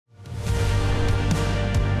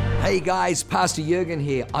Hey guys, Pastor Jurgen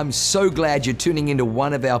here. I'm so glad you're tuning into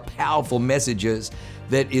one of our powerful messages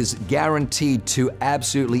that is guaranteed to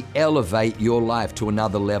absolutely elevate your life to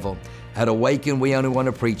another level. At Awaken, we only want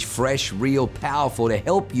to preach fresh, real, powerful to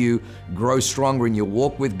help you grow stronger in your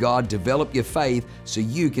walk with God, develop your faith so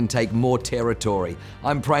you can take more territory.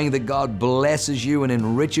 I'm praying that God blesses you and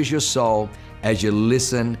enriches your soul as you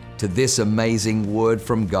listen to this amazing word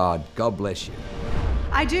from God. God bless you.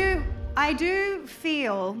 I do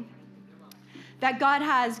feel that God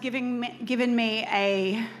has given me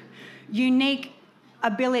a unique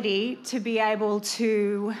ability to be able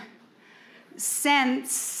to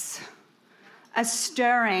sense a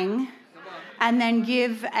stirring and then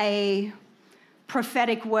give a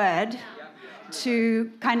prophetic word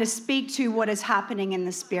to kind of speak to what is happening in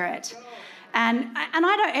the spirit. And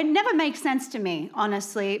it never makes sense to me,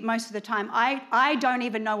 honestly, most of the time. I don't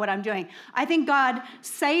even know what I'm doing. I think God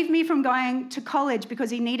saved me from going to college because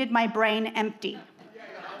he needed my brain empty.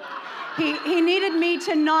 He needed me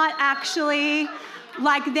to not actually,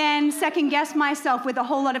 then second guess myself with a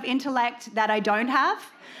whole lot of intellect that I don't have.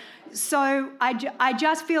 So I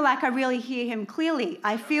just feel like I really hear him clearly.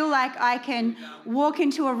 I feel like I can walk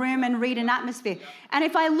into a room and read an atmosphere. And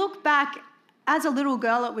if I look back, as a little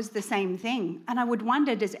girl, it was the same thing. And I would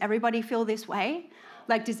wonder, does everybody feel this way?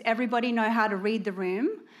 Does everybody know how to read the room?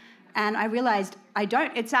 And I realized I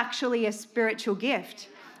don't. It's actually a spiritual gift.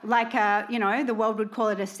 The world would call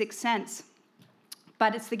it a sixth sense.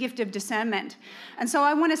 But it's the gift of discernment. And so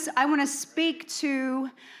I want to speak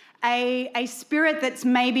to a spirit that's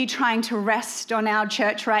maybe trying to rest on our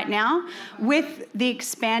church right now with the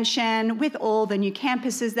expansion, with all the new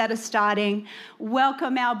campuses that are starting.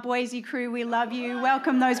 Welcome our Boise crew, we love you.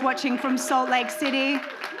 Welcome those watching from Salt Lake City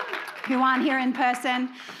who aren't here in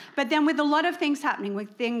person. But then with a lot of things happening,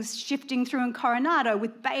 with things shifting through in Coronado,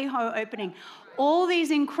 with Bayho opening, all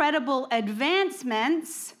these incredible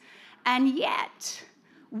advancements, and yet,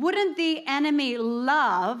 wouldn't the enemy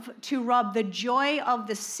love to rob the joy of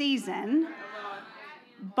the season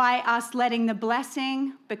by us letting the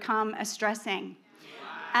blessing become a stressing?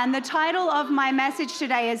 And the title of my message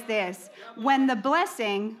today is this: When the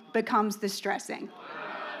Blessing Becomes the Stressing.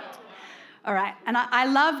 All right, and I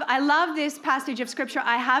love this passage of scripture.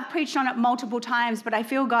 I have preached on it multiple times, but I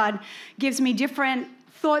feel God gives me different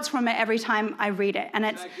thoughts from it every time I read it. And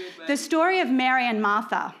it's the story of Mary and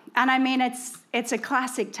Martha. And I mean, it's a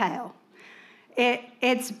classic tale.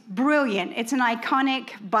 It's brilliant. It's an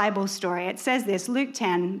iconic Bible story. It says this, Luke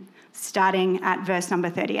 10, starting at verse number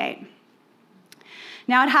 38.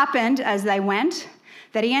 Now it happened as they went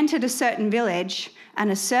that he entered a certain village,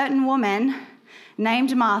 and a certain woman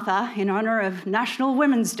named Martha, in honor of National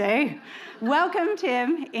Women's Day, welcomed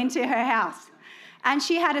him into her house. And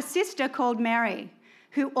she had a sister called Mary,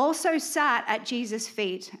 who also sat at Jesus'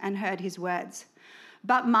 feet and heard his words.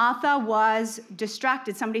 But Martha was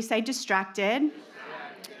distracted. Somebody say distracted.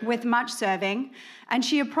 With much serving. And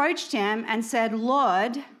she approached him and said,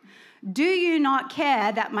 Lord, do you not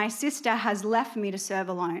care that my sister has left me to serve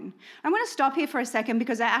alone? I'm going to stop here for a second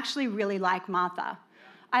because I actually really like Martha.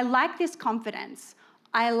 I like this confidence.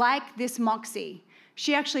 I like this moxie.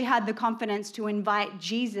 She actually had the confidence to invite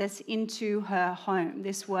Jesus into her home.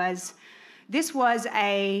 This was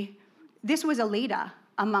a leader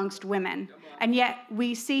amongst women. And yet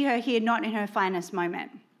we see her here not in her finest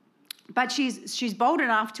moment. But she's bold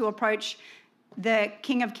enough to approach the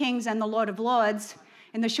King of Kings and the Lord of Lords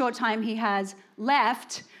in the short time he has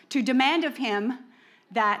left to demand of him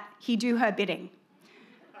that he do her bidding.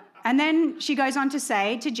 And then she goes on to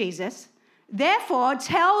say to Jesus, therefore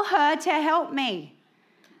tell her to help me.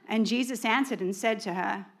 And Jesus answered and said to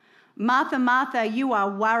her, Martha, Martha, you are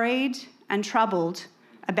worried and troubled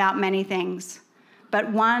about many things,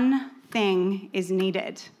 but one thing is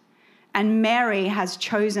needed, and Mary has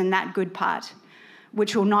chosen that good part,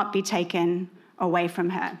 which will not be taken away from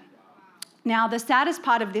her. Now, the saddest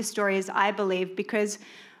part of this story is, I believe, because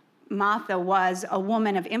Martha was a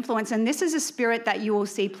woman of influence, and this is a spirit that you will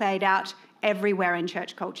see played out everywhere in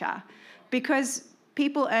church culture, because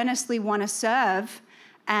people earnestly want to serve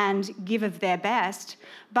and give of their best.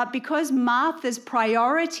 But because Martha's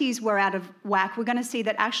priorities were out of whack, we're going to see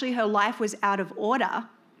that actually her life was out of order.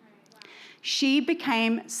 She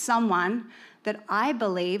became someone that I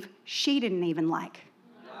believe she didn't even like.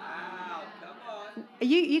 Wow, come on.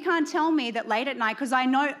 You can't tell me that late at night, because I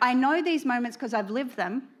know these moments because I've lived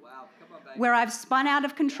them, Wow, come on, baby. where I've spun out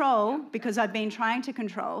of control because I've been trying to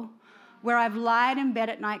control, where I've lied in bed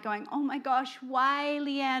at night going, oh my gosh, why,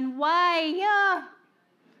 Leanne, why? Yeah.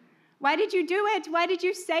 Why did you do it? Why did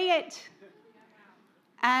you say it?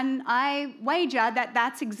 And I wager that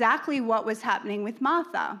that's exactly what was happening with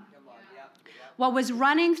Martha. What was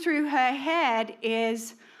running through her head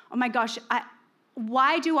is, oh my gosh,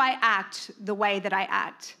 why do I act the way that I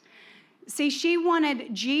act? See, she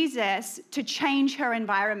wanted Jesus to change her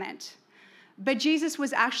environment, but Jesus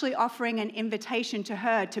was actually offering an invitation to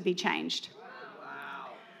her to be changed.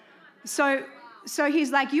 So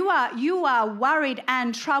he's like, you are worried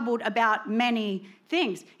and troubled about many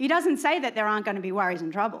things. He doesn't say that there aren't going to be worries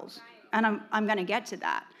and troubles, and I'm going to get to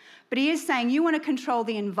that. But he is saying you want to control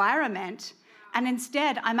the environment, and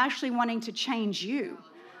instead I'm actually wanting to change you.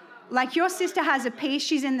 Like your sister has a peace.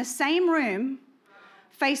 She's in the same room,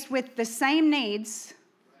 faced with the same needs,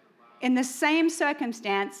 in the same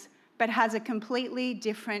circumstance, but has a completely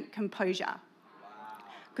different composure.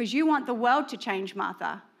 Because you want the world to change,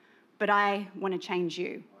 Martha, but I want to change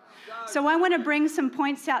you. So I want to bring some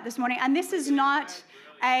points out this morning. And this is not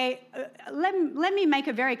let me make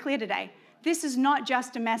it very clear today. This is not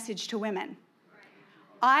just a message to women.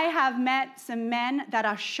 I have met some men that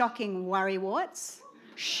are shocking worrywarts.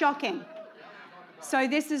 Shocking. So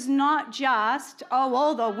this is not just,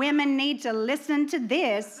 all the women need to listen to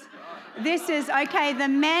this. This is, okay, the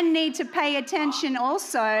men need to pay attention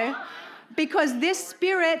also, because this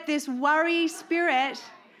spirit, this worry spirit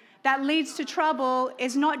that leads to trouble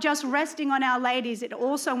is not just resting on our ladies, it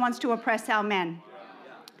also wants to oppress our men.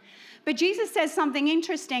 But Jesus says something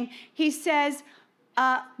interesting. He says,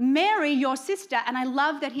 Mary, your sister, and I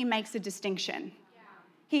love that he makes a distinction.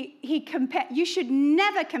 You should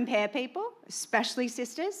never compare people, especially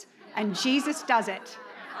sisters, and Jesus does it.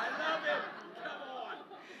 I love it. Come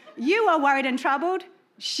on. You are worried and troubled.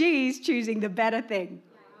 She's choosing the better thing.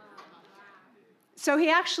 So he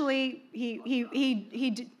actually,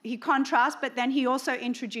 he contrasts, but then he also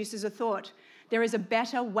introduces a thought. There is a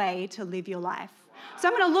better way to live your life. So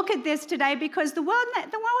I'm going to look at this today because the world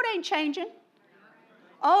ain't changing.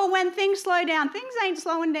 Oh, when things slow down, things ain't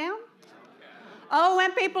slowing down. Oh,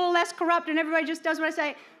 when people are less corrupt and everybody just does what I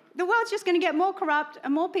say, the world's just going to get more corrupt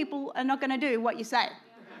and more people are not going to do what you say.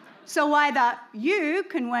 So either you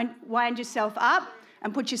can wind yourself up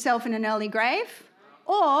and put yourself in an early grave,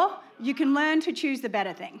 or you can learn to choose the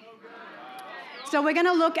better thing. So we're going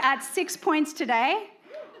to look at 6 points today,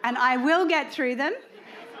 and I will get through them,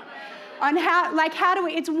 on how do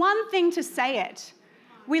we, it's one thing to say it.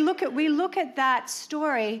 We look at that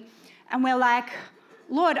story and we're like,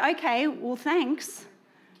 Lord, okay, well, thanks.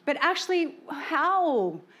 But actually,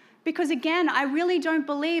 how? Because again, I really don't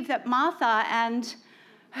believe that Martha and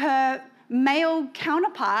her male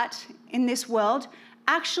counterpart in this world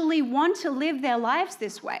actually want to live their lives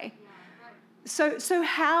this way. So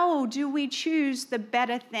how do we choose the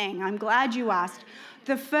better thing? I'm glad you asked.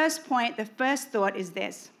 The first point, the first thought is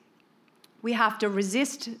this. We have to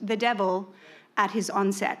resist the devil at his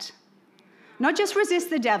onset. Not just resist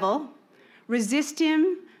the devil, resist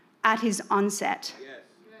him at his onset. Yes.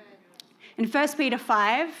 In 1 Peter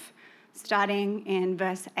 5, starting in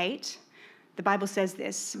verse 8, the Bible says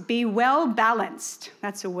this, be well balanced.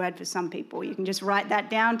 That's a word for some people. You can just write that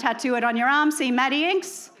down, tattoo it on your arm, see Matty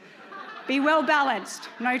Inks. Be well balanced,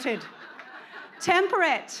 noted.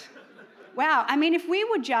 Temperate. Wow, I mean, if we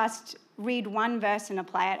would just read one verse and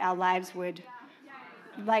apply it, our lives would,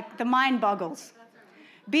 like, the mind boggles.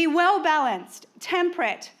 Be well balanced,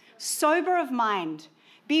 temperate, sober of mind.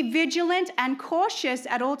 Be vigilant and cautious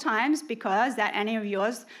at all times, because that any of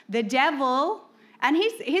yours, the devil, and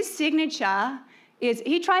his signature is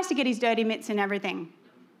he tries to get his dirty mitts in everything.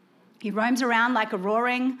 He roams around like a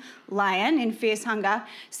roaring lion in fierce hunger,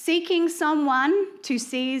 seeking someone to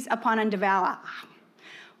seize upon and devour.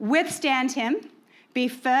 Withstand him. Be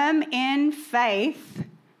firm in faith.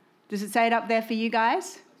 Does it say it up there for you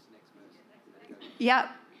guys? Yep.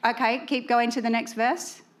 Okay, keep going to the next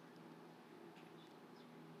verse.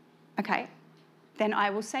 Okay, then I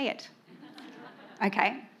will say it.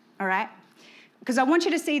 Okay, all right. Because I want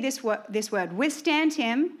you to see this word. Withstand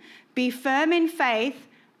him, be firm in faith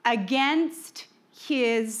against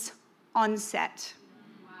his onset.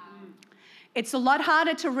 Wow. It's a lot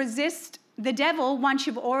harder to resist the devil once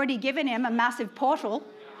you've already given him a massive portal.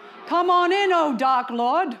 Come on in, oh dark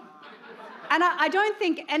Lord. And I don't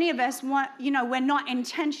think any of us want, we're not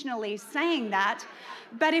intentionally saying that.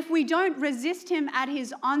 But if we don't resist him at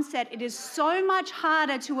his onset, it is so much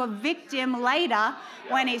harder to evict him later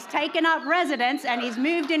when he's taken up residence and he's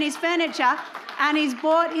moved in his furniture and he's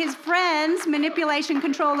bought his friends manipulation,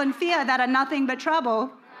 control, and fear that are nothing but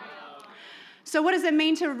trouble. So what does it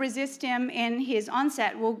mean to resist him in his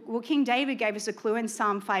onset? Well, King David gave us a clue in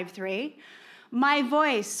Psalm 5:3. My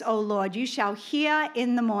voice, O Lord, you shall hear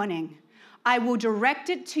in the morning. I will direct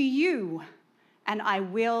it to you, and I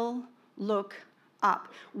will look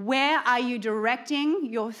up? Where are you directing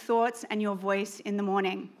your thoughts and your voice in the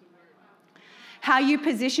morning? How you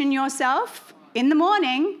position yourself in the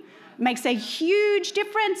morning makes a huge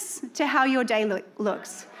difference to how your day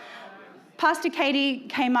looks. Pastor Katie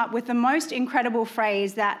came up with the most incredible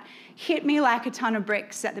phrase that hit me like a ton of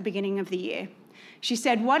bricks at the beginning of the year. She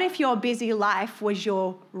said, what if your busy life was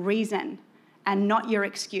your reason and not your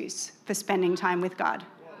excuse for spending time with God?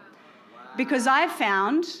 Because I've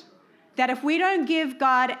found that if we don't give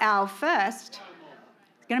God our first,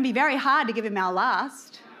 it's going to be very hard to give him our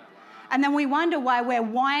last. And then we wonder why we're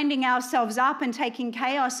winding ourselves up and taking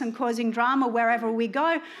chaos and causing drama wherever we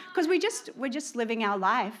go, because we're just living our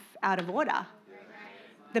life out of order.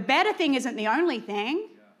 The better thing isn't the only thing,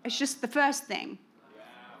 it's just the first thing.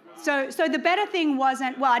 So the better thing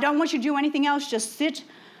wasn't, well, I don't want you to do anything else, just sit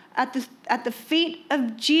at the feet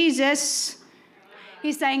of Jesus.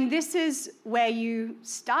 He's saying this is where you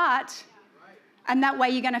start, and that way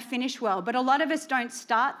you're going to finish well. But a lot of us don't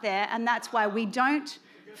start there, and that's why we don't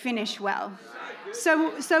finish well.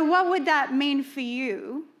 So what would that mean for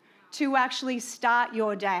you to actually start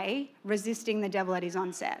your day resisting the devil at his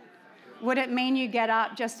onset? Would it mean you get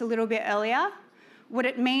up just a little bit earlier? Would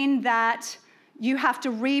it mean that you have to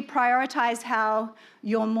reprioritize how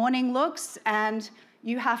your morning looks and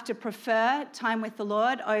you have to prefer time with the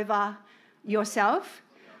Lord over yourself?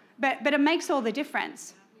 But it makes all the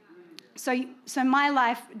difference. So my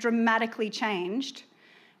life dramatically changed,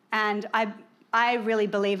 and I really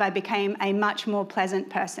believe I became a much more pleasant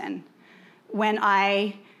person when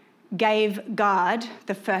I gave God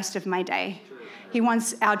the first of my day. He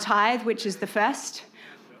wants our tithe, which is the first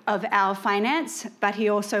of our finance, but he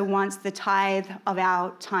also wants the tithe of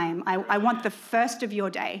our time. I want the first of your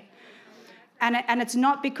day. And it's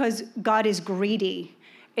not because God is greedy.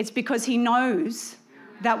 It's because he knows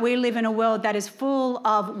that we live in a world that is full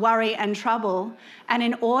of worry and trouble. And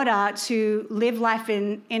in order to live life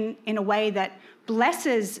in a way that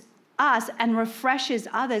blesses us and refreshes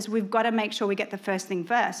others, we've got to make sure we get the first thing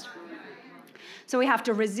first. So we have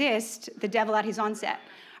to resist the devil at his onset.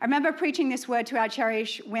 I remember preaching this word to our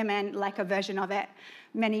Cherish women, like a version of it,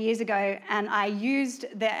 many years ago, and I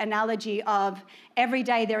used the analogy of every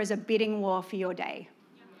day there is a bidding war for your day.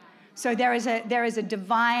 So there is a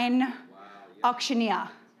divine auctioneer,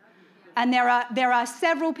 and there are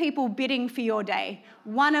several people bidding for your day.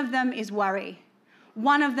 One of them is worry.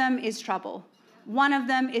 One of them is trouble. One of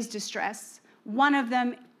them is distress. One of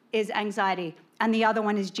them is anxiety, and the other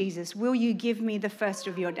one is Jesus. Will you give me the first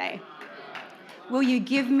of your day? Will you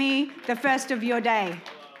give me the first of your day?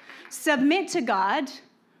 Submit to God,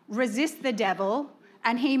 resist the devil,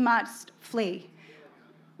 and he must flee.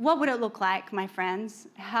 What would it look like, my friends?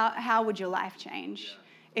 How would your life change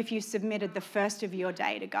if you submitted the first of your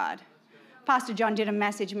day to God? Pastor John did a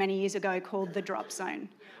message many years ago called The Drop Zone.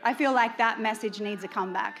 I feel like that message needs a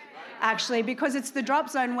comeback, actually, because it's the drop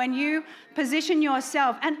zone when you position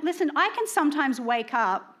yourself. And listen, I can sometimes wake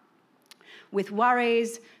up with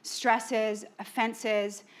worries, stresses,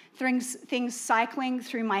 offenses, things cycling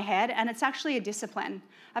through my head, and it's actually a discipline.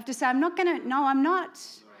 I have to say, I'm not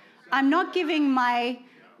giving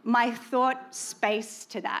my thought space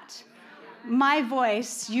to that. My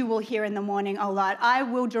voice you will hear in the morning, O Lord. I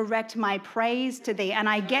will direct my praise to thee, and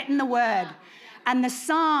I get in the word. And the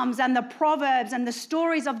Psalms and the Proverbs and the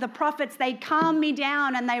stories of the prophets, they calm me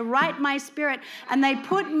down and they right my spirit and they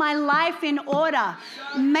put my life in order.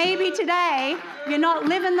 Maybe today you're not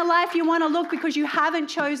living the life you want to look because you haven't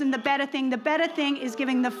chosen the better thing. The better thing is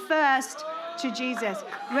giving the first to Jesus.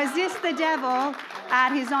 Resist the devil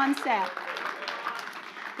at his onset.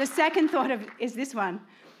 The second thought is this one.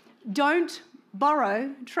 Don't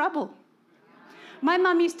borrow trouble. My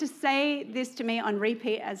mum used to say this to me on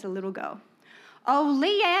repeat as a little girl. Oh,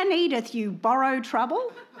 Leanne Edith, you borrow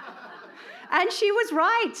trouble? And she was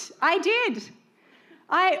right. I did.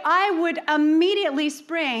 I would immediately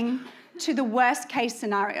spring to the worst case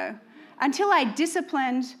scenario until I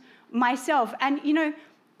disciplined myself. And, you know,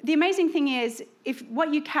 the amazing thing is, if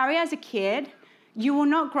what you carry as a kid, you will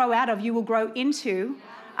not grow out of, you will grow into,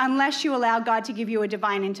 unless you allow God to give you a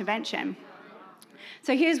divine intervention.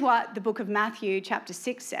 So here's what the book of Matthew chapter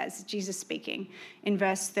 6 says, Jesus speaking in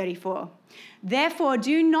verse 34. Therefore,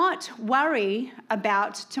 do not worry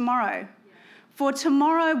about tomorrow, for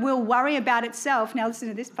tomorrow will worry about itself. Now listen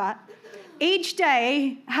to this part. Each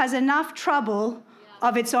day has enough trouble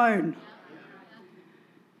of its own.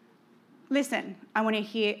 Listen, I want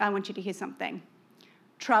you to hear something.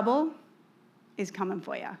 Trouble is coming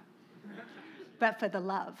for you, but for the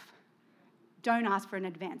love. Don't ask for an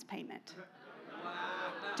advance payment.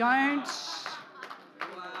 Don't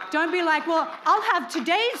Don't be like, well, I'll have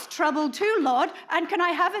today's trouble too, Lord, and can I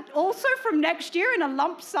have it also from next year in a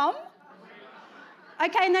lump sum?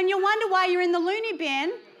 Okay, and then you'll wonder why you're in the loony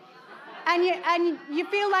bin and you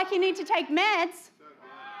feel like you need to take meds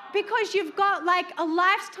because you've got like a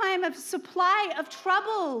lifetime of supply of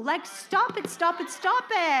trouble. Like, stop it, stop it, stop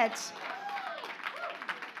it.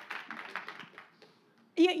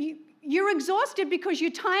 You're exhausted because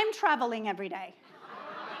you're time traveling every day.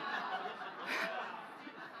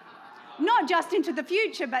 Not just into the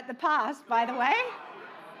future, but the past, by the way.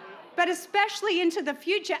 But especially into the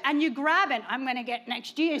future, and you grab it. I'm going to get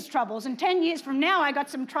next year's troubles, and 10 years from now, I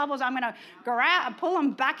got some troubles. I'm going to grab and pull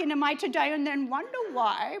them back into my today and then wonder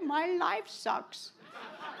why my life sucks.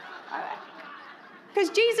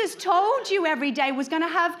 Because Jesus told you every day was going to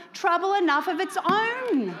have trouble enough of its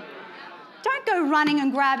own. Don't go running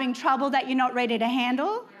and grabbing trouble that you're not ready to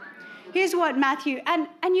handle. Here's what Matthew, and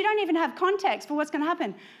you don't even have context for what's going to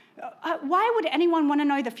happen. Why would anyone want to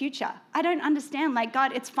know the future? I don't understand. Like,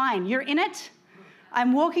 God, it's fine. You're in it.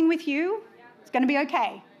 I'm walking with you. It's going to be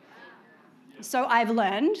okay. So I've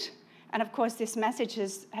learned, and of course this message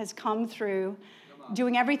has come through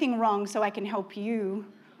doing everything wrong so I can help you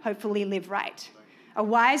hopefully live right. A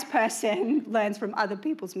wise person learns from other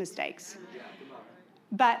people's mistakes.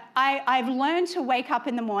 But I've learned to wake up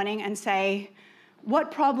in the morning and say,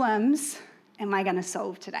 what problems am I going to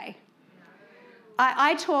solve today?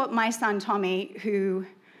 I taught my son Tommy, who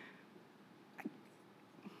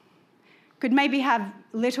could maybe have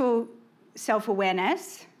little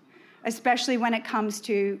self-awareness, especially when it comes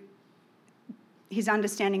to his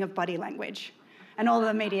understanding of body language. And all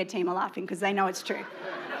the media team are laughing because they know it's true.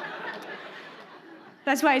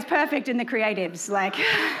 That's why he's perfect in the creatives. Like,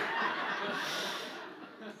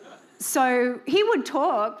 so he would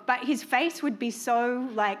talk, but his face would be so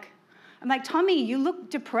like, I'm like, Tommy, you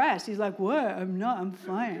look depressed. He's like, what? I'm not, I'm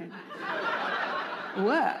fine.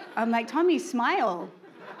 What? I'm like, Tommy, smile.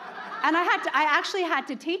 And I actually had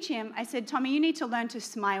to teach him. I said, Tommy, you need to learn to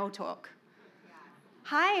smile talk.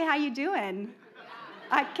 Hi, how you doing?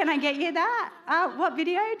 Can I get you that? What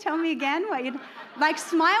video? Tell me again. Like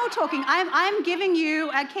smile talking. I'm giving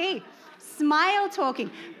you a key. Smile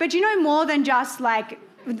talking. But you know, more than just like,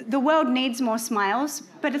 the world needs more smiles,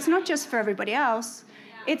 but it's not just for everybody else.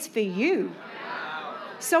 It's for you.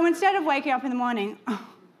 So instead of waking up in the morning,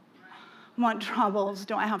 what troubles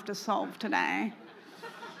do I have to solve today?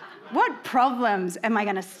 What problems am I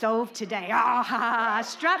going to solve today?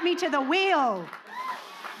 Strap me to the wheel.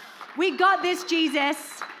 We got this,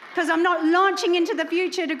 Jesus, because I'm not launching into the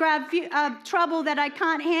future to grab trouble that I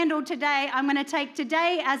can't handle today. I'm going to take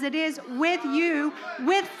today as it is with you,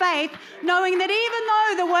 with faith, knowing that even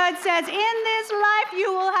though the word says, in this life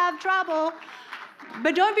you will have trouble,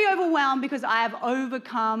 but don't be overwhelmed because I have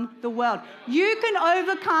overcome the world. You can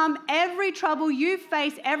overcome every trouble you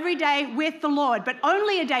face every day with the Lord, but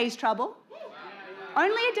only a day's trouble.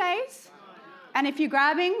 Only a day's. And if you're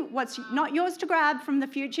grabbing what's not yours to grab from the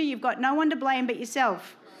future, you've got no one to blame but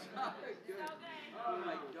yourself.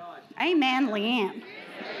 Amen, Leanne.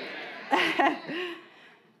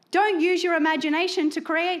 Don't use your imagination to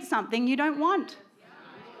create something you don't want.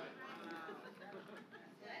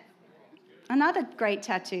 Another great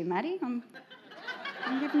tattoo, Maddie. I'm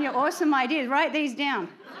giving you awesome ideas. Write these down.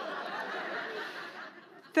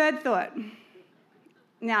 Third thought.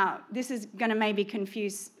 Now, this is going to maybe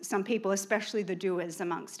confuse some people, especially the doers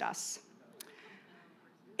amongst us.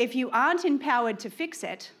 If you aren't empowered to fix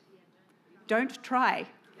it, don't try.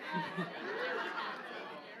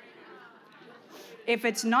 If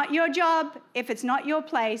it's not your job, if it's not your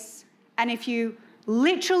place, and if you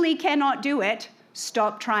literally cannot do it,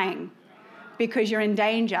 stop trying. Because you're in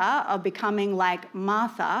danger of becoming like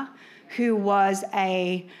Martha, who was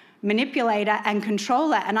a manipulator and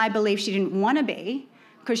controller, and I believe she didn't want to be,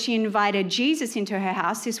 because she invited Jesus into her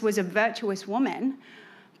house. This was a virtuous woman,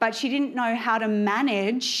 but she didn't know how to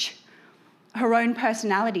manage her own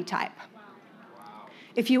personality type.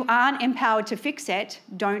 If you aren't empowered to fix it,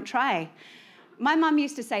 don't try. My mum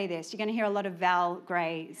used to say this. You're going to hear a lot of Val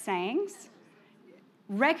Gray sayings.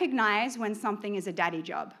 Recognize when something is a daddy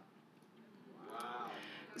job.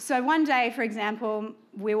 So one day, for example,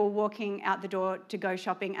 we were walking out the door to go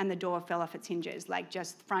shopping and the door fell off its hinges, like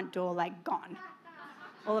just front door, like gone.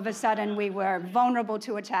 All of a sudden, we were vulnerable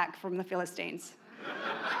to attack from the Philistines.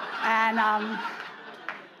 And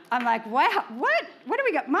I'm like, wow, what do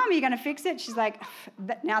we got? Mom, are you going to fix it? She's like,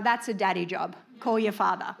 now that's a daddy job. Call your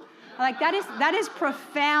father. I'm like, that is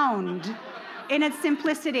profound in its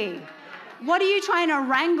simplicity. What are you trying to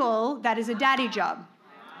wrangle that is a daddy job?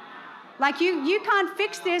 Like you can't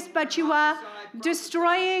fix this, but you are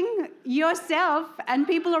destroying yourself and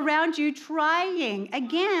people around you, trying.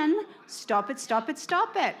 Again, stop it, stop it,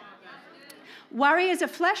 stop it. Worry is a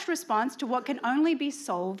flesh response to what can only be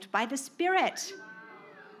solved by the Spirit.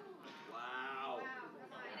 Wow.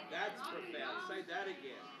 That's profound. Say that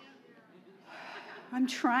again. I'm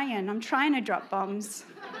trying to drop bombs.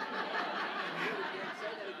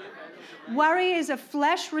 Worry is a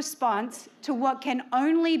flesh response to what can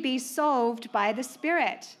only be solved by the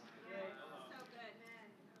Spirit.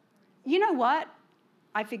 You know what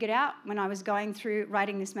I figured out when I was going through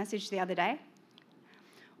writing this message the other day?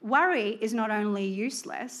 Worry is not only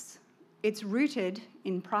useless, it's rooted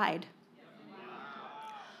in pride.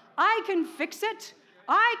 I can fix it.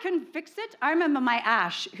 I can fix it. I remember my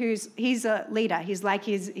Ash, he's a leader. He's like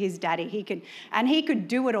his daddy. He could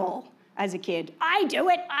do it all as a kid. I do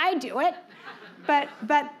it. But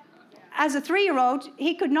as a 3-year-old,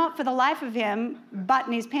 he could not for the life of him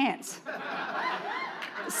button his pants.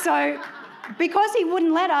 So because he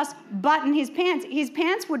wouldn't let us button his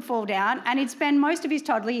pants would fall down and he'd spend most of his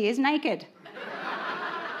toddler years naked.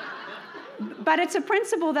 But it's a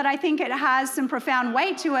principle that I think it has some profound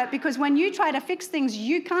weight to it, because when you try to fix things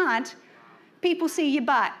you can't, people see your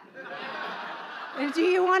butt. Do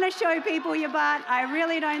you want to show people your butt? I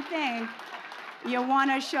really don't think you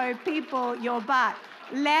want to show people your butt.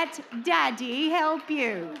 Let Daddy help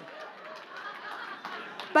you.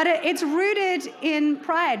 But it's rooted in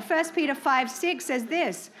pride. 1 Peter 5:6 says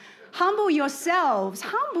this: humble yourselves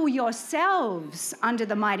under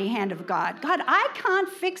the mighty hand of God. God, I can't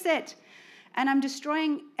fix it, and I'm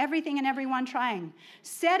destroying everything and everyone trying.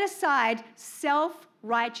 Set aside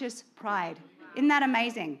self-righteous pride. Isn't that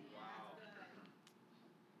amazing?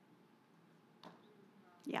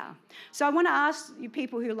 Yeah. So I want to ask you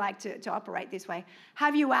people who like to operate this way,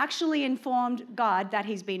 have you actually informed God that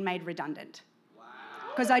he's been made redundant?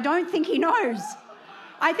 Because I don't think he knows.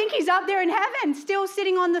 I think he's up there in heaven, still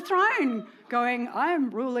sitting on the throne, going, I'm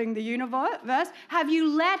ruling the universe. Have you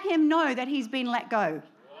let him know that he's been let go?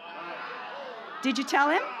 Did you tell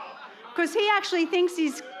him? Because he actually thinks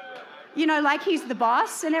he's, like he's the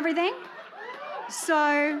boss and everything.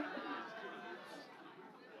 So,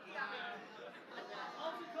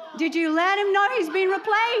 did you let him know he's been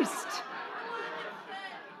replaced?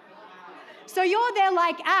 So you're there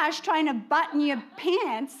like Ash trying to button your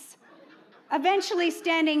pants, eventually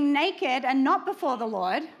standing naked and not before the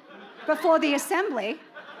Lord, before the assembly.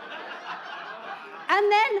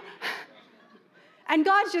 And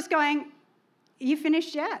God's just going, you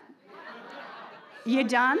finished yet? You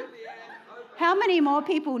done? How many more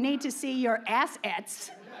people need to see your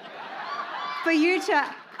assets for you to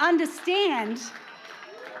understand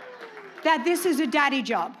that this is a daddy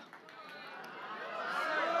job?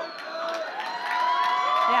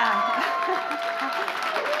 Yeah.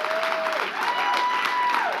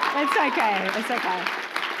 It's okay.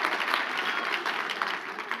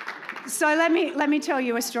 So let me tell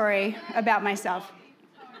you a story about myself.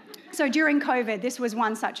 So during COVID, this was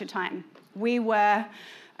one such a time. We were,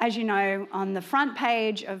 as you know, on the front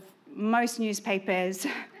page of most newspapers.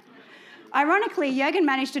 Ironically, Jürgen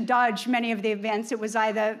managed to dodge many of the events. It was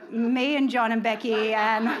either me and John and Becky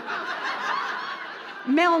and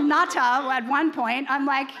Mel Nutter at one point. I'm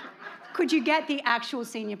like, could you get the actual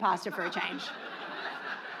senior pastor for a change?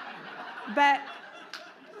 But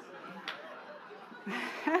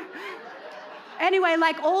anyway,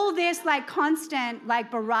 all this constant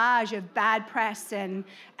barrage of bad press and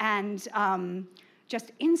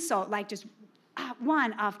just insult, just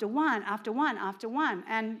one after one after one after one.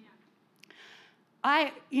 And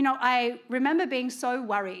I remember being so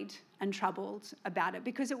worried and troubled about it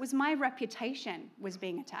because it was my reputation was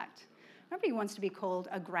being attacked. Nobody wants to be called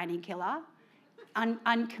a granny killer,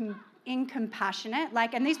 incompassionate.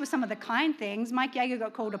 And these were some of the kind things. Mike Yeager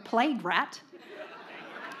got called a plague rat.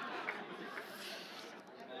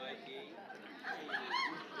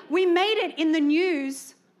 We made it in the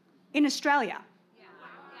news in Australia.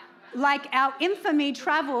 Our infamy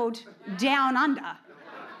traveled down under.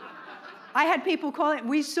 I had people call it,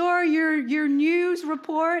 we saw your news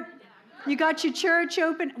report, you got your church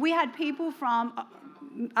open. We had people from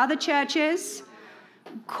other churches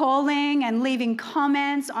calling and leaving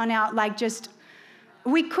comments on our,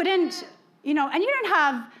 we couldn't, and you don't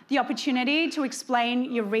have the opportunity to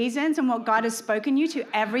explain your reasons and what God has spoken you to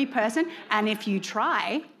every person. And if you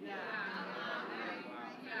try,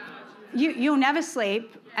 you'll never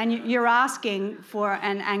sleep, and you're asking for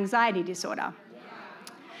an anxiety disorder.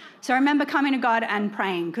 So I remember coming to God and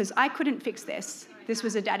praying because I couldn't fix this. This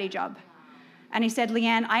was a daddy job. And he said,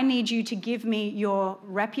 Leanne, I need you to give me your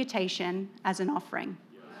reputation as an offering.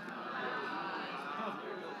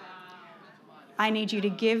 I need you to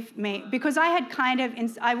give me, because I had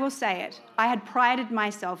I will say it, I had prided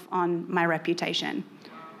myself on my reputation.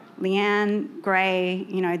 Leanne Gray,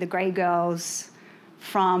 the Gray girls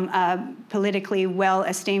from a politically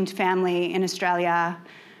well-esteemed family in Australia,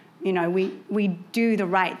 we do the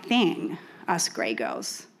right thing, us Gray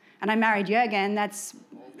girls. And I married Jürgen,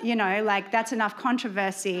 that's enough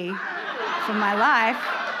controversy for my life.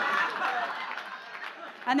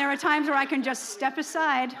 And there are times where I can just step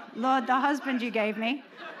aside, Lord, the husband you gave me,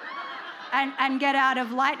 and get out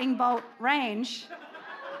of lightning bolt range.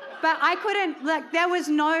 But I couldn't, there was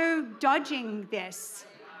no dodging this.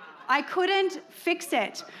 I couldn't fix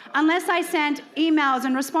it unless I sent emails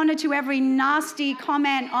and responded to every nasty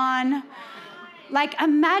comment on,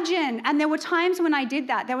 imagine. And there were times when I did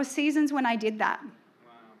that. There were seasons when I did that.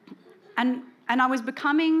 And I was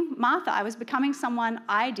becoming Martha. I was becoming someone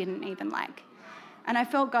I didn't even like. And I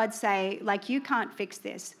felt God say, you can't fix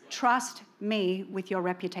this. Trust me with your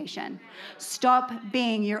reputation. Stop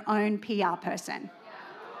being your own PR person.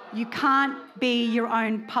 You can't be your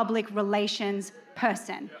own public relations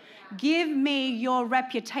person. Give me your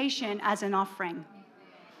reputation as an offering.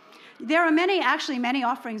 There are many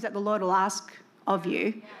offerings that the Lord will ask of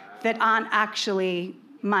you that aren't actually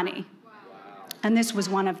money. And this was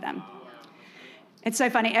one of them. It's so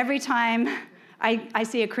funny. Every time I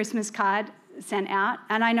see a Christmas card sent out,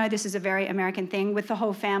 and I know this is a very American thing, with the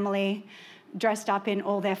whole family dressed up in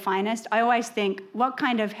all their finest, I always think, what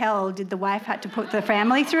kind of hell did the wife have to put the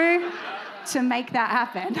family through to make that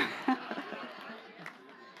happen?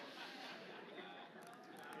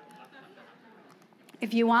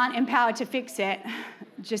 If you aren't empowered to fix it,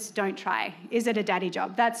 just don't try. Is it a daddy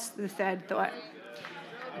job? That's the third thought.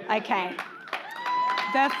 Okay.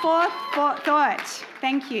 The fourth thought,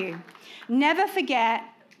 thank you. Never forget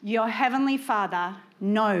your Heavenly Father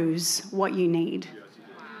knows what you need.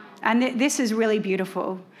 And this is really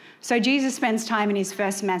beautiful. So Jesus spends time in his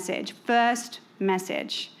first message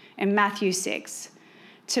in Matthew 6,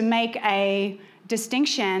 to make a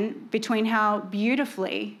distinction between how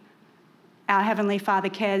beautifully our Heavenly Father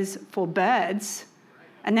cares for birds,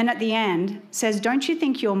 and then at the end says, don't you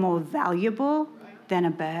think you're more valuable than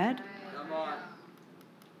a bird? Come on.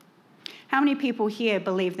 How many people here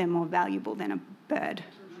believe they're more valuable than a bird?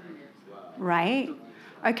 Right?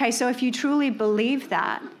 Okay, so if you truly believe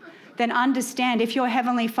that, then understand, if your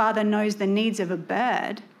Heavenly Father knows the needs of a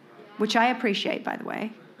bird, which I appreciate, by the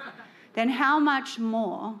way, then how much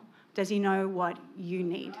more does he know what you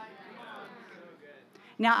need?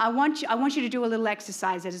 Now, I want you to do a little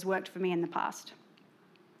exercise that has worked for me in the past.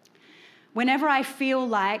 Whenever I feel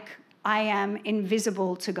like I am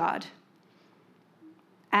invisible to God,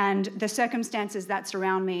 and the circumstances that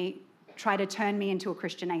surround me try to turn me into a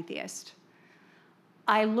Christian atheist,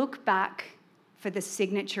 I look back for the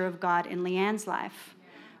signature of God in Leanne's life,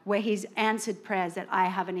 where he's answered prayers that I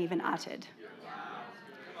haven't even uttered.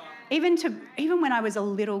 Even when I was a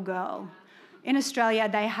little girl, in Australia,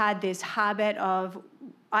 they had this habit of,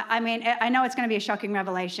 I know it's going to be a shocking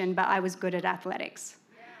revelation, but I was good at athletics.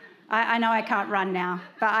 I know I can't run now,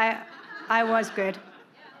 but I was good.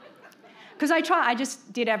 Because I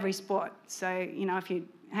just did every sport. So, if you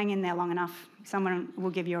hang in there long enough, someone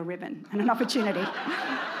will give you a ribbon and an opportunity.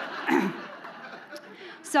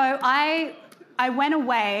 So I went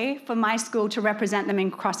away from my school to represent them in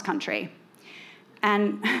cross country.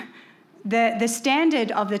 And the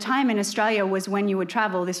standard of the time in Australia was, when you would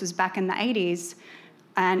travel, this was back in the 80s,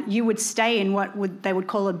 and you would stay in they would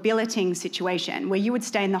call a billeting situation, where you would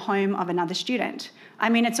stay in the home of another student.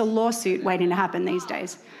 It's a lawsuit waiting to happen these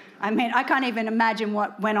days. I can't even imagine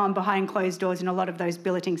what went on behind closed doors in a lot of those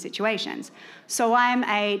billeting situations. So I'm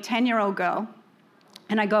a 10-year-old girl,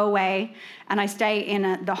 and I go away, and I stay in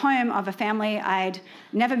the home of a family I'd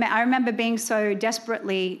never met. I remember being so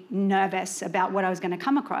desperately nervous about what I was going to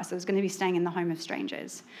come across. I was going to be staying in the home of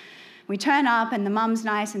strangers. We turn up, and the mum's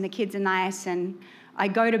nice, and the kids are nice, and I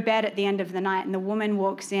go to bed at the end of the night, and the woman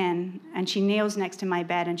walks in, and she kneels next to my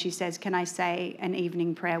bed, and she says, "Can I say an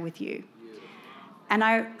evening prayer with you?" And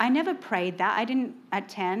I never prayed that. I didn't, at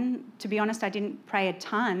 10, to be honest, I didn't pray a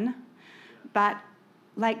ton, but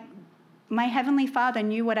my Heavenly Father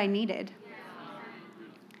knew what I needed.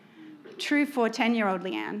 True for 10-year-old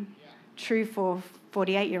Leanne, true for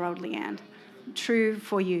 48-year-old Leanne, true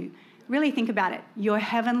for you. Really think about it. Your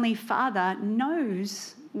Heavenly Father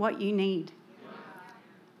knows what you need.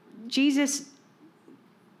 Jesus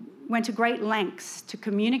went to great lengths to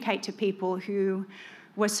communicate to people who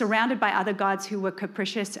were surrounded by other gods who were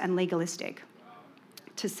capricious and legalistic,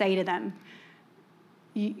 to say to them,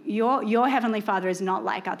 your Heavenly Father is not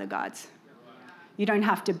like other gods. You don't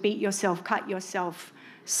have to beat yourself, cut yourself,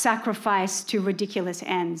 sacrifice to ridiculous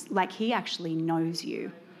ends. Like he actually knows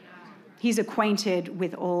you. He's acquainted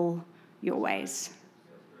with all your ways.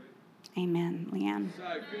 Amen, Leanne. So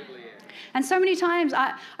good, Leanne. And so many times,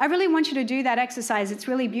 I really want you to do that exercise. It's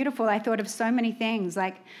really beautiful. I thought of so many things,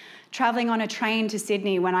 like traveling on a train to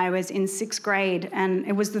Sydney when I was in 6th grade. And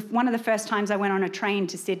it was one of the first times I went on a train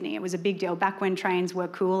to Sydney. It was a big deal back when trains were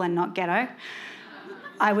cool and not ghetto.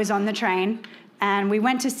 I was on the train and we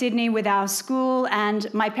went to Sydney with our school,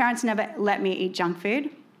 and my parents never let me eat junk food.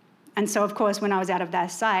 And so, of course, when I was out of their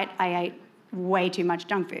sight, I ate way too much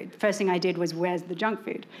junk food. First thing I did was, where's the junk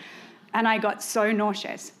food? And I got so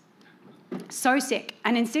nauseous, so sick.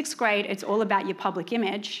 And in 6th grade, it's all about your public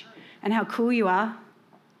image and how cool you are,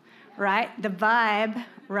 right? The vibe,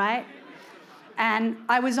 right? And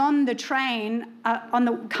I was on the train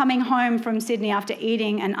coming home from Sydney after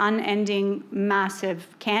eating an unending massive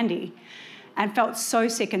candy and felt so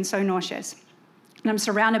sick and so nauseous. And I'm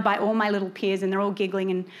surrounded by all my little peers and they're all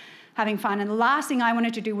giggling and having fun. And the last thing I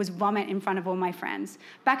wanted to do was vomit in front of all my friends.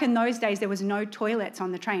 Back in those days, there was no toilets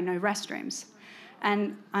on the train, no restrooms.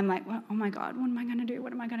 And I'm like, well, oh my God, what am I going to do?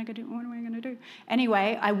 What am I going to do? What am I going to do?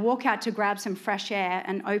 Anyway, I walk out to grab some fresh air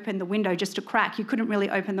and open the window just a crack. You couldn't really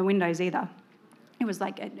open the windows either. It was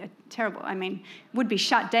like a terrible, would be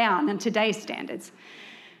shut down in today's standards.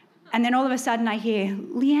 And then all of a sudden I hear,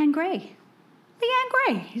 Leanne Gray. Leanne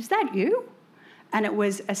Gray, is that you? And it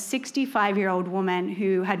was a 65-year-old woman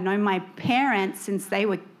who had known my parents since they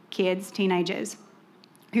were kids, teenagers,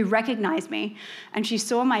 who recognized me, and she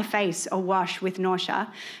saw my face awash with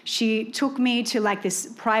nausea. She took me to like this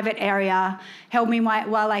private area, held me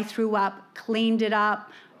while I threw up, cleaned it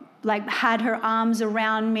up, like had her arms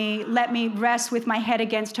around me, let me rest with my head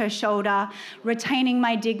against her shoulder, retaining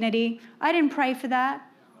my dignity. I didn't pray for that.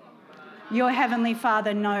 Your Heavenly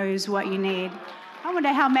Father knows what you need. I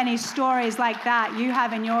wonder how many stories like that you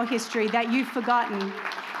have in your history that you've forgotten,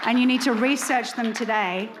 and you need to research them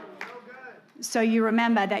today so you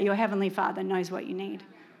remember that your Heavenly Father knows what you need.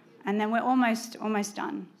 And then we're almost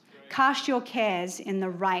done. Cast your cares in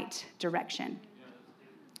the right direction.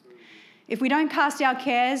 If we don't cast our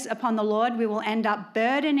cares upon the Lord, we will end up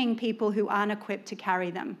burdening people who aren't equipped to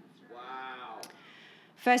carry them.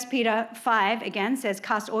 1 Peter 5, again, says,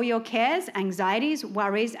 cast all your cares, anxieties,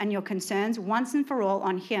 worries, and your concerns once and for all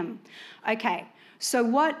on him. Okay, so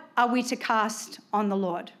what are we to cast on the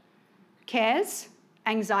Lord? Cares,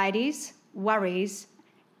 anxieties, worries,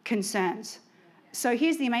 concerns. So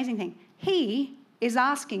here's the amazing thing. He is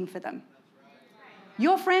asking for them.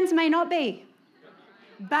 Your friends may not be,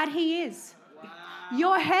 but he is.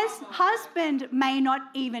 Your husband may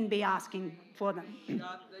not even be asking for them.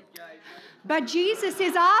 But Jesus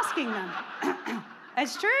is asking them.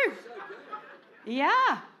 It's true.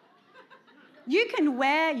 Yeah. You can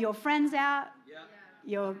wear your friends out,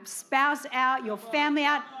 your spouse out, your family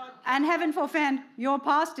out, and heaven forfend, your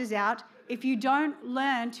pastors out, if you don't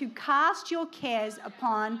learn to cast your cares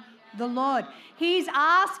upon the Lord. He's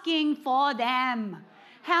asking for them.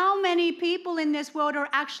 How many people in this world are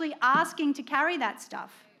actually asking to carry that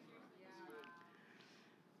stuff?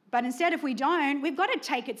 But instead, if we don't, we've got to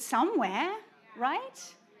take it somewhere,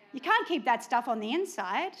 right? You can't keep that stuff on the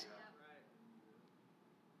inside.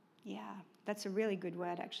 Yeah, that's a really good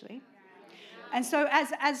word, actually. And so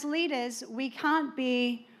as leaders, we can't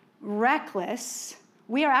be reckless.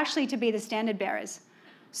 We are actually to be the standard bearers.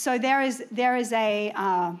 So there is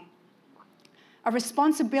a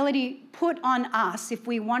responsibility put on us if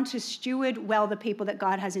we want to steward well the people that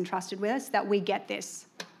God has entrusted with us, that we get this.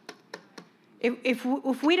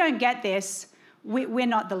 If we don't get this, we're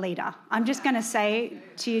not the leader. I'm just going to say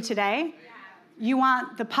to you today, you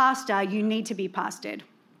aren't the pastor, you need to be pastored.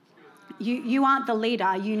 You aren't the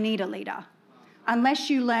leader, you need a leader. Unless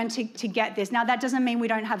you learn to get this. Now, that doesn't mean we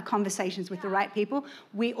don't have conversations with the right people.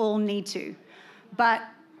 We all need to. But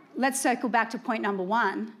let's circle back to point number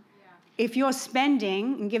 1. If you're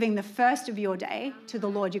spending and giving the first of your day to the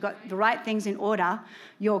Lord, you've got the right things in order,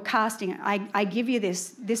 you're casting it. I give you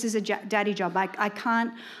this. This is a daddy job. I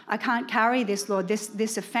can't carry this, Lord,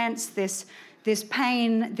 this offense, this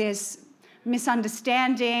pain, this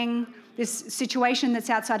misunderstanding, this situation that's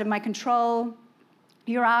outside of my control.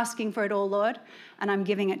 You're asking for it all, Lord, and I'm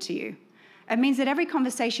giving it to you. It means that every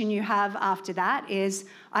conversation you have after that is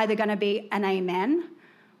either going to be an amen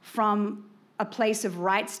from a place of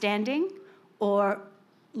right standing or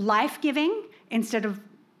life-giving instead of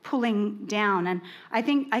pulling down. And I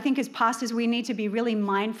think as pastors, we need to be really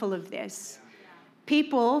mindful of this.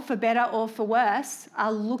 People, for better or for worse,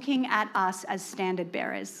 are looking at us as standard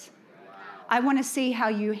bearers. I want to see how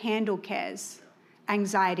you handle cares,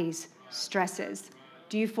 anxieties, stresses.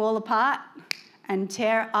 Do you fall apart and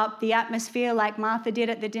tear up the atmosphere like Martha did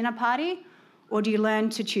at the dinner party? Or do you learn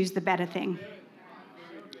to choose the better thing?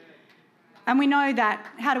 And we know that,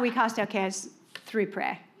 how do we cast our cares? Through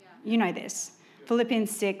prayer. You know this.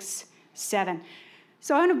 Philippians 6:7.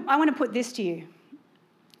 So I want to put this to you.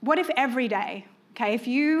 What if every day, okay, if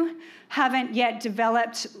you haven't yet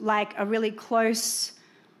developed like a really close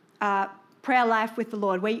prayer life with the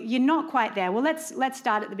Lord, where you're not quite there, well, let's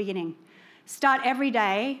start at the beginning. Start every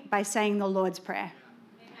day by saying the Lord's Prayer.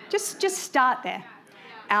 Just start there.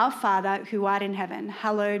 Our Father, who art in heaven,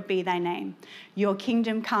 hallowed be thy name. Your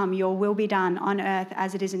kingdom come, your will be done on earth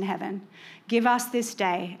as it is in heaven. Give us this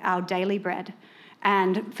day our daily bread,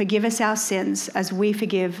 and forgive us our sins as we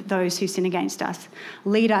forgive those who sin against us.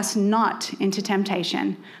 Lead us not into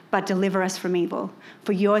temptation, but deliver us from evil.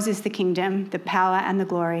 For yours is the kingdom, the power, and the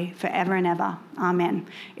glory forever and ever. Amen.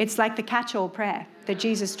 It's like the catch-all prayer that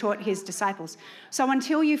Jesus taught his disciples. So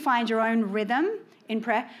until you find your own rhythm in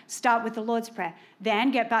prayer, start with the Lord's Prayer.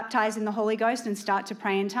 Then get baptized in the Holy Ghost and start to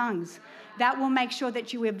pray in tongues. That will make sure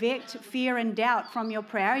that you evict fear and doubt from your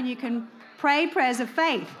prayer, and you can pray prayers of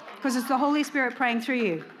faith because it's the Holy Spirit praying through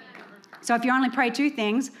you. So if you only pray two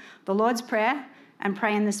things, the Lord's Prayer and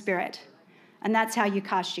pray in the Spirit, and that's how you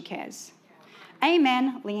cast your cares.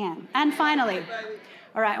 Amen, Leanne. And finally,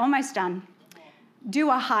 all right, almost done. Do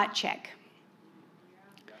a heart check.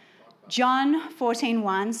 John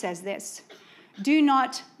 14:1 says this. Do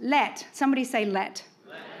not let, somebody say let.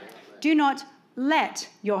 Do not let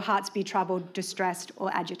your hearts be troubled, distressed, or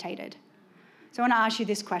agitated. So I want to ask you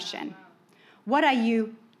this question. What are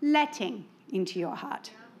you letting into your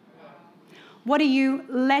heart? What are you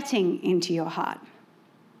letting into your heart?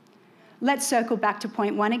 Let's circle back to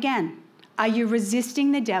point one again. Are you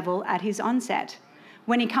resisting the devil at his onset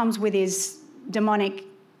when he comes with his demonic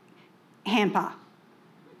hamper?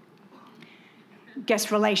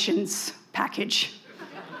 Guest relations package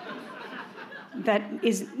that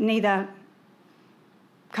is neither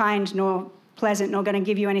kind nor pleasant nor going to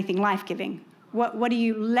give you anything life-giving. What are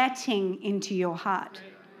you letting into your heart?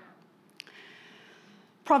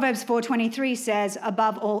 Proverbs 4:23 says,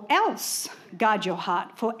 above all else, guard your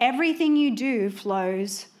heart, for everything you do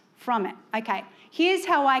flows from it. Okay, here's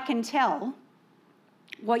how I can tell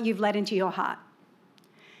what you've let into your heart,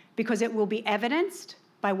 because it will be evidenced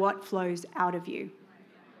by what flows out of you.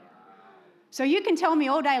 So you can tell me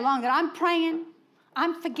all day long that I'm praying,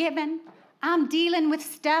 I'm forgiven, I'm dealing with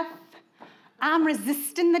stuff, I'm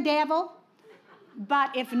resisting the devil.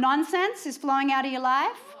 But if nonsense is flowing out of your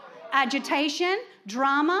life, agitation,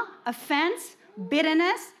 drama, offense,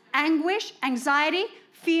 bitterness, anguish, anxiety,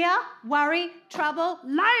 fear, worry, trouble,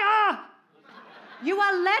 liar, you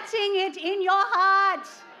are letting it in your heart.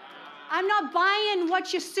 I'm not buying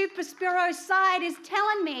what your super spiro side is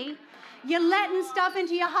telling me. You're letting stuff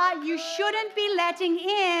into your heart you shouldn't be letting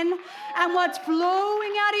in. And what's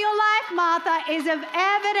flowing out of your life, Martha, is of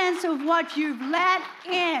evidence of what you've let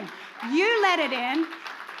in. You let it in.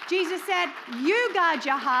 Jesus said, you guard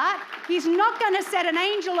your heart. He's not going to set an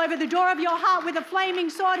angel over the door of your heart with a flaming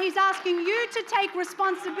sword. He's asking you to take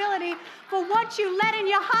responsibility for what you let in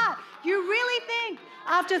your heart. You really think,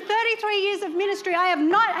 after 33 years of ministry, I have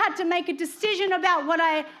not had to make a decision about what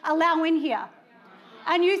I allow in here.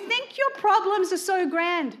 And you think your problems are so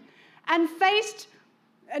grand and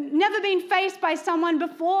never been faced by someone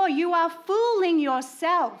before. You are fooling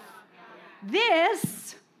yourself.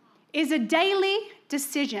 This is a daily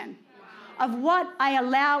decision of what I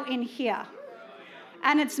allow in here.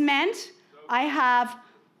 And it's meant I have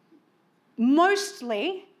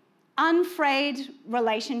mostly unfrayed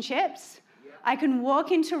relationships. I can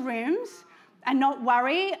walk into rooms and not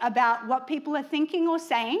worry about what people are thinking or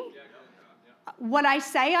saying. What I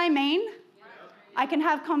say, I mean. I can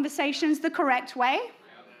have conversations the correct way.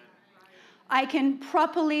 I can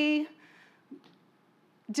properly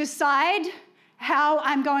decide how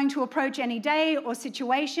I'm going to approach any day or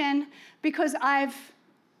situation because I've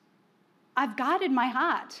guarded my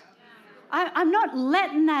heart. I'm not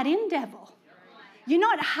letting that in, devil. You're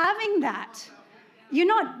not having that. You're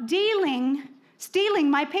not stealing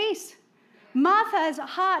my peace. Martha's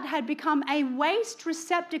heart had become a waste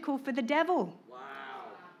receptacle for the devil. Wow.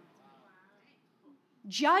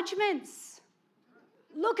 Judgments.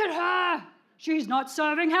 Look at her. She's not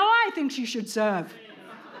serving how I think she should serve.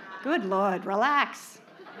 Good Lord, relax.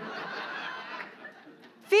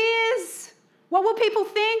 Fears. What will people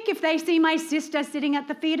think if they see my sister sitting at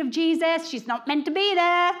the feet of Jesus? She's not meant to be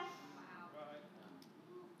there.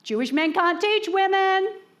 Jewish men can't teach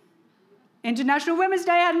women. International Women's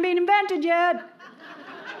Day hadn't been invented yet.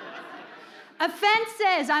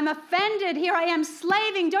 Offenses. I'm offended. Here I am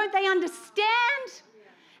slaving. Don't they understand?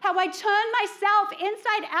 how I turned myself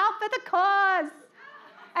inside out for the cause.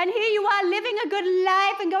 And here you are living a good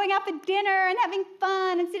life and going out for dinner and having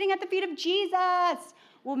fun and sitting at the feet of Jesus.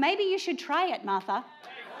 Well, maybe you should try it, Martha.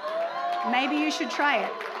 Maybe you should try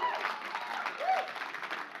it.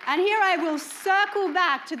 And here I will circle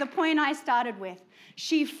back to the point I started with.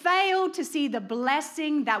 She failed to see the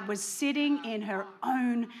blessing that was sitting in her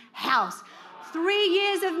own house. 3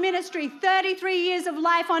 years of ministry, 33 years of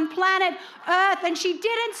life on planet Earth, and she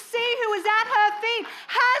didn't see who was at her feet.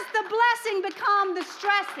 Has the blessing become the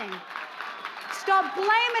stressing? Stop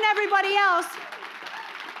blaming everybody else.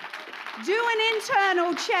 Do an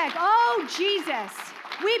internal check. Oh, Jesus,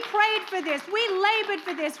 we prayed for this. We labored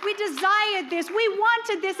for this. We desired this. We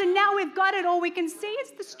wanted this, and now we've got it. All we can see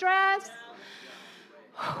is the stress.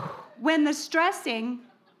 When the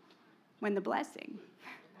blessing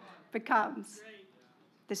becomes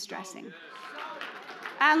the stressing.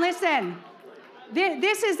 And listen,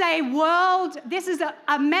 this is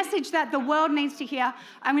a message that the world needs to hear.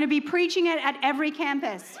 I'm going to be preaching it at every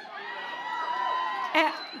campus.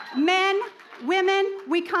 Men, women,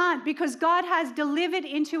 we can't, because God has delivered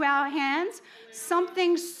into our hands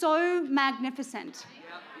something so magnificent.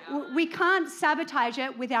 We can't sabotage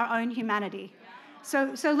it with our own humanity.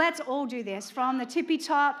 So let's all do this, from the tippy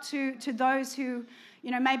top to those who,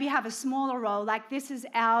 maybe have a smaller role. Like, this is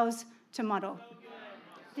ours to model.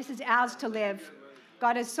 This is ours to live.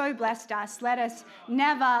 God has so blessed us. Let us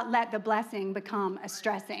never let the blessing become a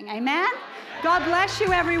stressing. Amen? God bless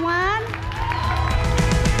you, everyone.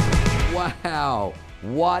 Wow,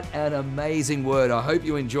 what an amazing word. I hope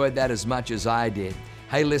you enjoyed that as much as I did.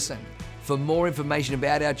 Hey, listen, for more information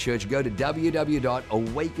about our church, go to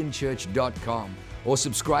www.awakenchurch.com or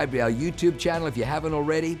subscribe to our YouTube channel if you haven't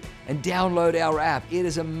already, and download our app. It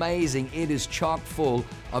is amazing. It is chock full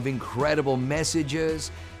of incredible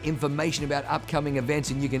messages, information about upcoming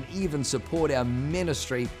events, and you can even support our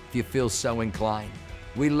ministry if you feel so inclined.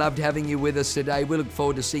 We loved having you with us today. We look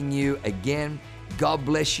forward to seeing you again. God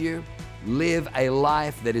bless you. Live a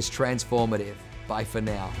life that is transformative. Bye for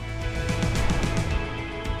now.